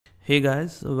Hey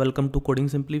guys, welcome to Coding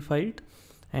Simplified,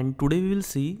 and today we will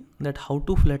see that how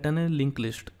to flatten a linked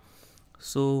list.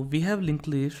 So we have linked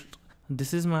list.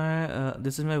 This is my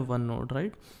one node,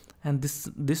 right? And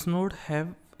this node have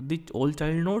the all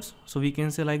child nodes. So we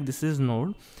can say like this is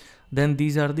node, then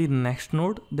these are the next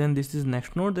node, then this is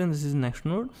next node, then this is next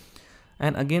node,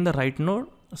 and again the right node.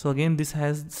 So again this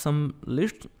has some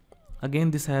list,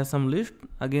 again this has some list,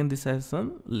 again this has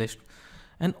some list,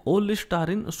 and all lists are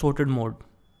in sorted mode.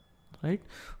 Right,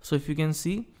 so if you can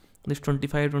see this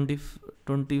 25 20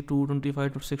 22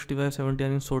 25 to 65 70 are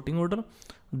in sorting order.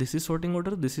 This is sorting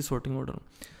order, this is sorting order.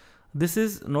 This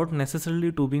is not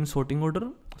necessarily to be in sorting order,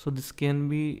 so this can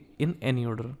be in any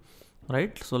order,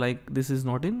 right? So like this is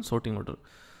not in sorting order,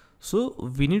 so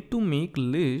we need to make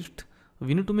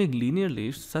linear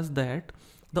lists such that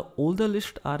all the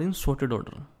lists are in sorted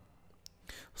order.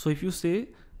 So if you say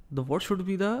what should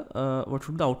the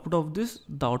output of this,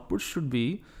 the output should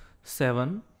be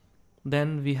 7,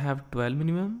 then we have 12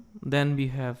 minimum, then we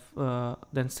have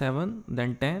then 7,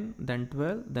 then 10, then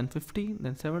 12, then 15,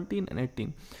 then 17 and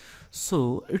 18.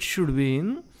 So it should be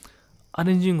in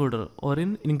arranging order or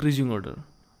in increasing order,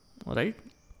 right?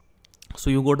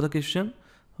 So you got the question.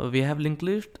 We have linked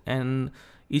list, and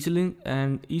each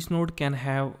node can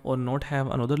have or not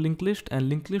have another linked list, and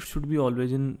linked list should be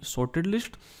always in sorted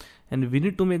list. And we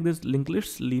need to make this linked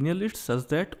list linear list such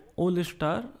that all lists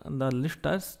are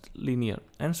linear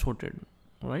and sorted,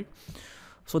 right?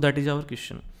 So that is our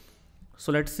question.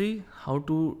 So let's see how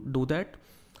to do that.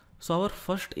 So our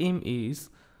first aim is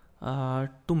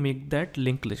to make that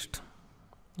linked list,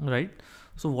 right?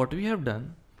 So what we have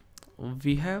done,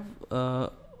 we have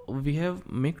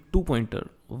make two pointer.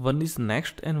 One is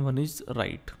next and one is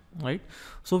right.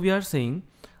 So we are saying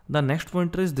the next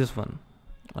pointer is this one,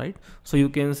 right? So you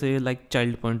can say like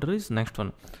child pointer is next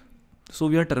one. So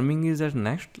we are terming is as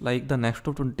next, like the next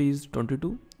of 20 is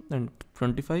 22, then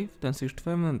 25, then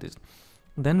 65, and this.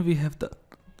 Then we have the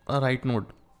right node.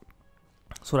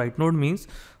 So right node means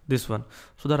this one.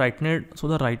 So the right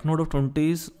node of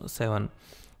 20 is 7.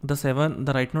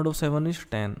 The right node of 7 is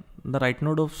 10. The right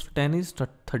node of 10 is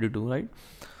 32, right?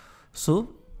 So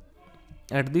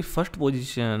at the first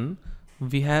position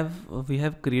we have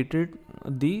created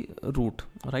the root,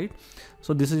 right?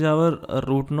 So this is our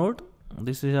root node,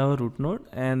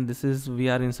 and this is we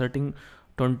are inserting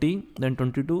 20, then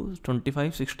 22,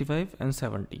 25, 65 and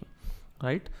 70,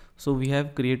 right? So we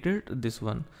have created this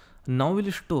one. Now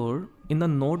we'll store in the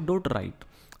node.write.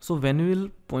 So when we will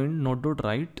point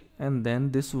node.write and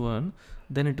then this one,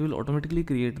 then it will automatically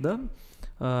create the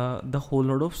whole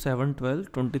node of 7,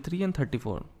 12, 23 and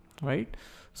 34, right?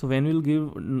 So when we'll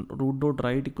give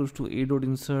root.write equals to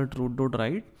a.insert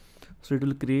root.write, so it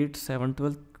will create 7,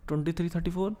 12, 23,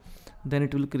 34, then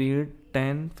it will create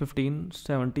 10, 15,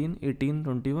 17, 18,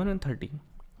 21 and 30,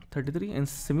 33, and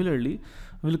similarly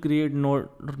we'll create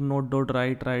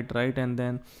node.write, write, and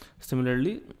then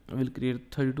similarly we'll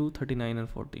create 32, 39 and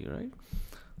 40, right?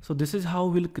 So this is how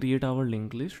we'll create our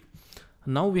linked list.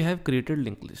 Now we have created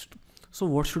linked list. So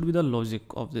what should be the logic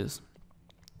of this?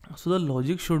 So the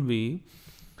logic should be,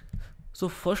 so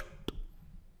first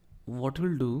what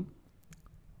we'll do,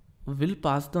 we'll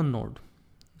pass the node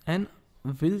and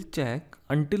we'll check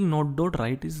until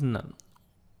node.write is null,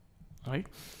 right?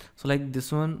 So like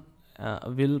this one,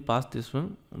 we'll pass this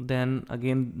one, then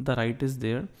again the right is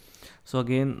there, so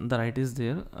again the right is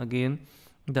there, again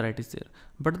the right is there,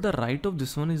 but the right of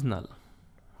this one is null,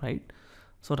 right?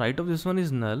 So right of this one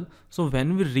is null. So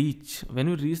when we reach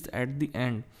at the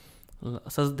end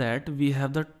such that we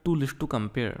have the two lists to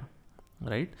compare,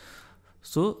 right?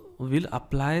 So we'll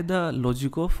apply the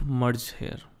logic of merge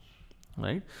here,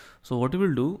 right? So what we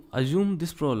will do, assume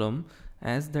this problem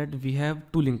as that we have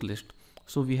two linked lists.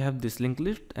 So we have this linked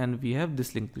list and we have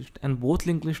this linked list, and both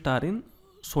linked lists are in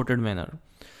sorted manner.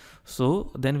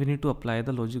 So then we need to apply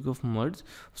the logic of merge.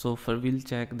 So first we'll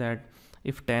check that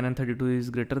if 10 and 32 is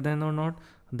greater than or not,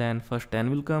 then first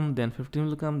 10 will come, then 15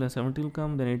 will come, then 17 will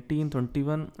come, then 18,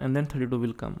 21 and then 32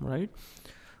 will come, right?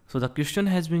 So the question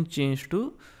has been changed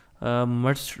to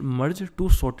merge to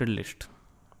sorted list,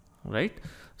 right?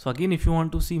 So again, if you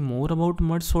want to see more about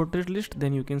merge sorted list,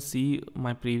 then you can see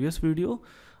my previous video,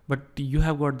 but you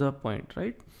have got the point,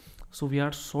 right? So we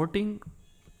are sorting,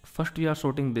 first we are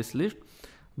sorting this list,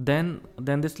 then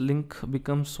this link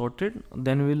becomes sorted,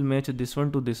 then we'll match this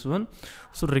one to this one.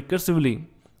 So recursively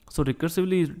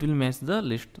it will match the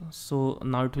list. So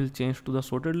now it will change to the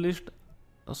sorted list.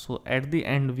 So at the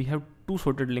end we have two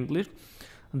sorted linked lists,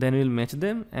 then we'll match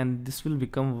them, and this will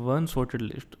become one sorted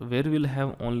list where we'll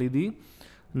have only the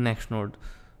next node,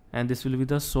 and this will be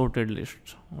the sorted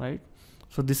list, right?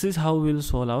 So this is how we'll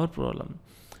solve our problem.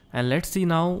 And let's see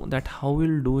now that how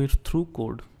we'll do it through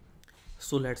code.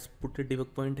 So let's put a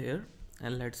debug point here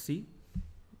and let's see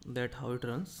that how it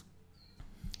runs.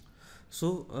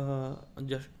 So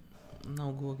just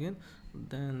now go again,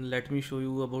 then let me show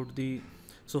you about the,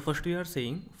 so first we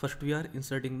are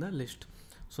inserting the list.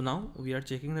 So now we are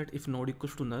checking that if node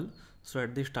equals to null, so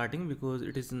at the starting, because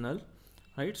it is null,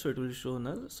 right, so it will show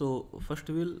null. So first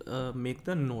we will make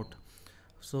the node,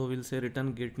 so we'll say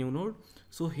return get new node.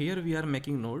 So here we are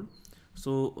making node,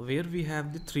 so where we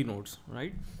have the 3 nodes,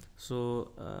 right? So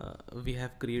we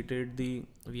have created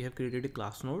a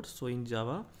class node. So in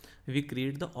Java we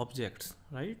create the objects,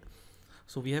 right?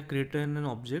 So we have created an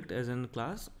object as in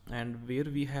class, and where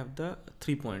we have the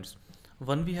 3 points.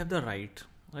 One, we have the right,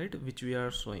 which we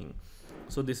are showing.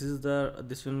 So this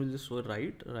one will just show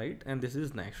right, and this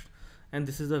is next, and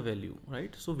this is the value,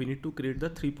 right? So we need to create the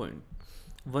 3 point.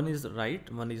 One is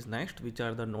right, one is next, which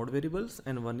are the node variables,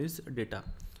 and one is data,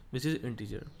 which is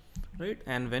integer, right?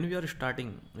 And when we're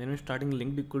starting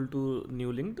linked equal to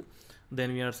new linked,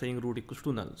 then we are saying root equals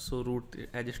to null. So root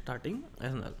as starting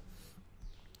as null,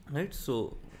 right?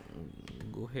 So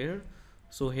go here.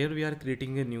 So here we are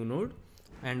creating a new node,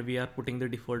 and we are putting the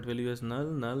default value as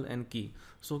null, and key.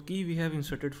 So key we have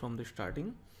inserted from the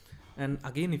starting. And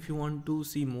again, if you want to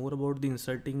see more about the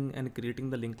inserting and creating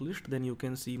the linked list, then you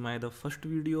can see the first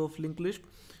video of linked list,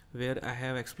 where I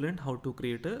have explained how to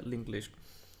create a linked list.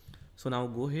 So now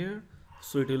go here,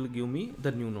 so it will give me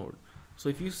the new node. So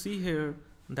if you see here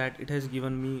that it has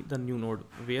given me the new node,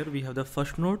 where we have the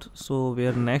first node, so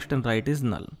where next and right is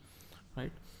null,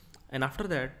 right? And after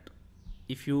that,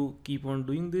 if you keep on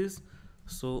doing this,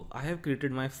 so I have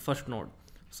created my first node.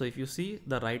 So if you see,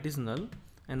 the right is null,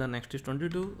 and the next is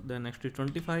 22, the next is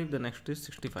 25, the next is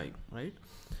 65, right?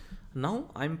 Now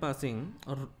I'm passing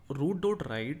a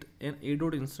root.write and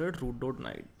a.insert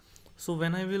root.write. So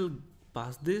when I will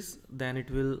pass this, then it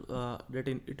will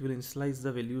initialize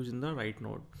the values in the right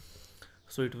node.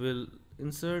 So it will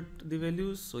insert the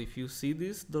values. So if you see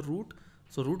this, the root,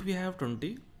 so root we have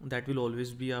 20, that will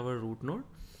always be our root node.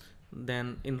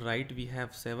 Then in right we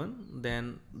have 7,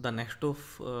 then the next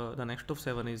of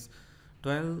 7 is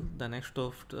 12, the next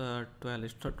of 12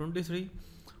 is 23,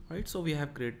 right? So we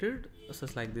have created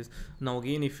such like this. Now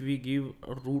again, if we give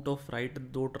a root of right,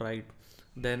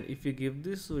 then if we give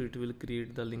this, so it will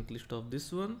create the linked list of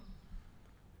this one,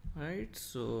 right?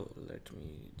 So let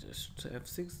me just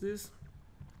F6 this,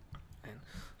 and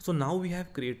so now we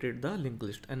have created the linked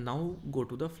list. And now go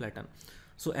to the flatten.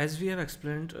 So as we have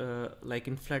explained, like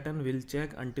in flatten, we'll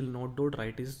check until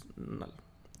node.write is null,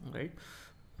 right?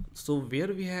 So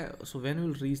when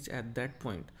we'll reach at that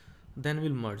point, then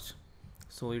we'll merge.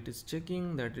 So it is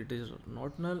checking that it is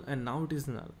not null, and now it is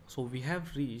null. So we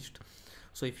have reached.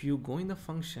 So if you go in the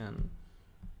function,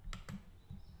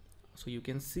 so you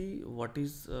can see what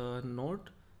is node,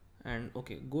 and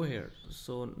okay, go here.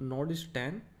 So node is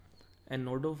 10, and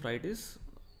node of right is,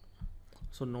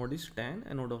 so node is 10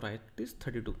 and node of right is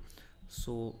 32.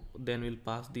 So then we'll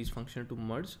pass these function to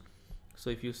merge. So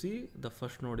if you see, the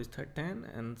first node is 10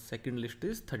 and second list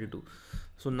is 32.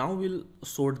 So now we'll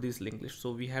sort this linked list.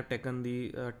 So we have taken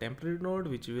the temporary node,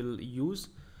 which we'll use.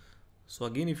 So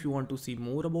again, if you want to see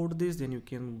more about this, then you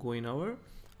can go in our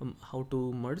how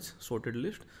to merge sorted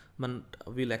list, but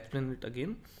we'll explain it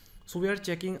again. So we are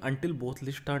checking until both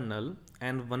lists are null,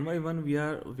 and one by one we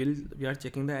are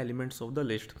checking the elements of the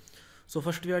list. So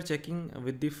first we are checking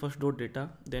with the first node data,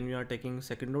 then we are taking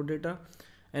second node data,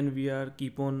 and we are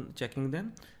keep on checking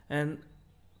them, and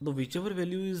the whichever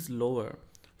value is lower,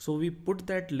 so we put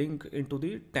that link into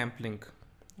the temp link,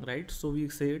 right? So we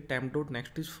say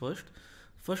temp.next is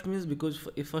first means, because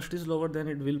if first is lower, then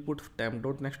it will put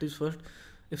temp.next is first.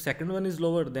 If second one is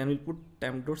lower, then we'll put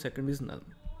temp.second is null,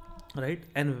 right?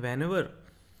 And whenever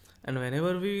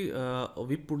we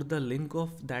put the link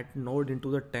of that node into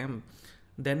the temp,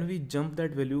 then we jump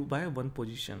that value by one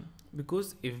position,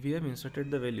 because if we have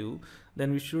inserted the value,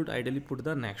 then we should ideally put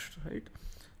the next, right?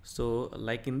 So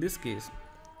like in this case,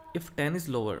 if 10 is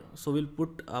lower, so we'll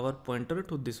put our pointer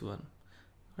to this one,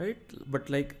 right? But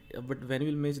when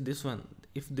we'll match this one,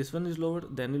 if this one is lower,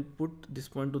 then we'll put this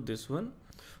point to this one.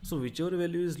 So whichever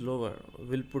value is lower,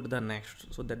 we'll put the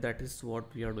next. So that is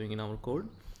what we are doing in our code,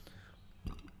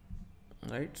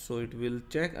 right? So it will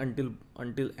check until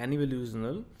any value is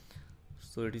null.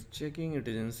 So it is checking, it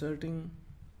is inserting,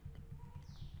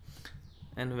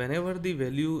 and whenever the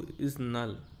value is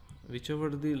null, whichever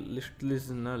the list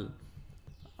is null,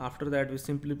 after that we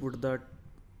simply put the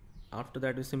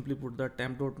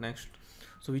temp.next.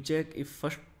 So we check if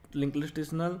first linked list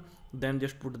is null, then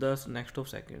just put the next of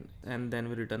second, and then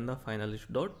we return the final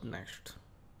list dot next.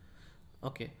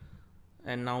 Okay,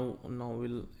 and now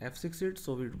we'll F6 it.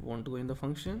 So we want to go in the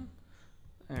function,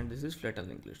 and this is flatten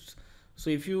linked lists. So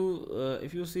if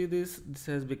you see this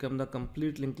has become the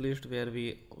complete linked list, where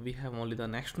we have only the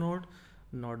next node,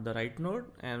 not the right node,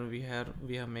 and we have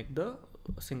make the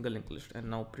single linked list. And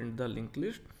now print the linked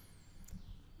list.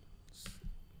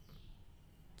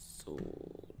 So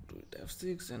do it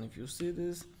F6, and if you see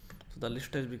this, so the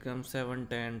list has become 7,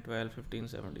 10, 12, 15,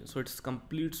 17. So it's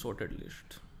complete sorted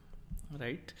list,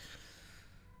 right?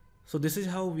 So this is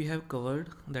how we have covered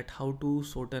that how to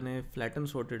sort a flatten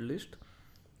sorted list.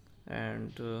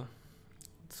 And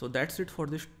so that's it for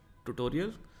this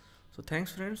tutorial. So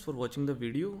thanks friends for watching the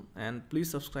video, and please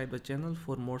subscribe the channel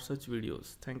for more such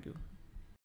videos. Thank you.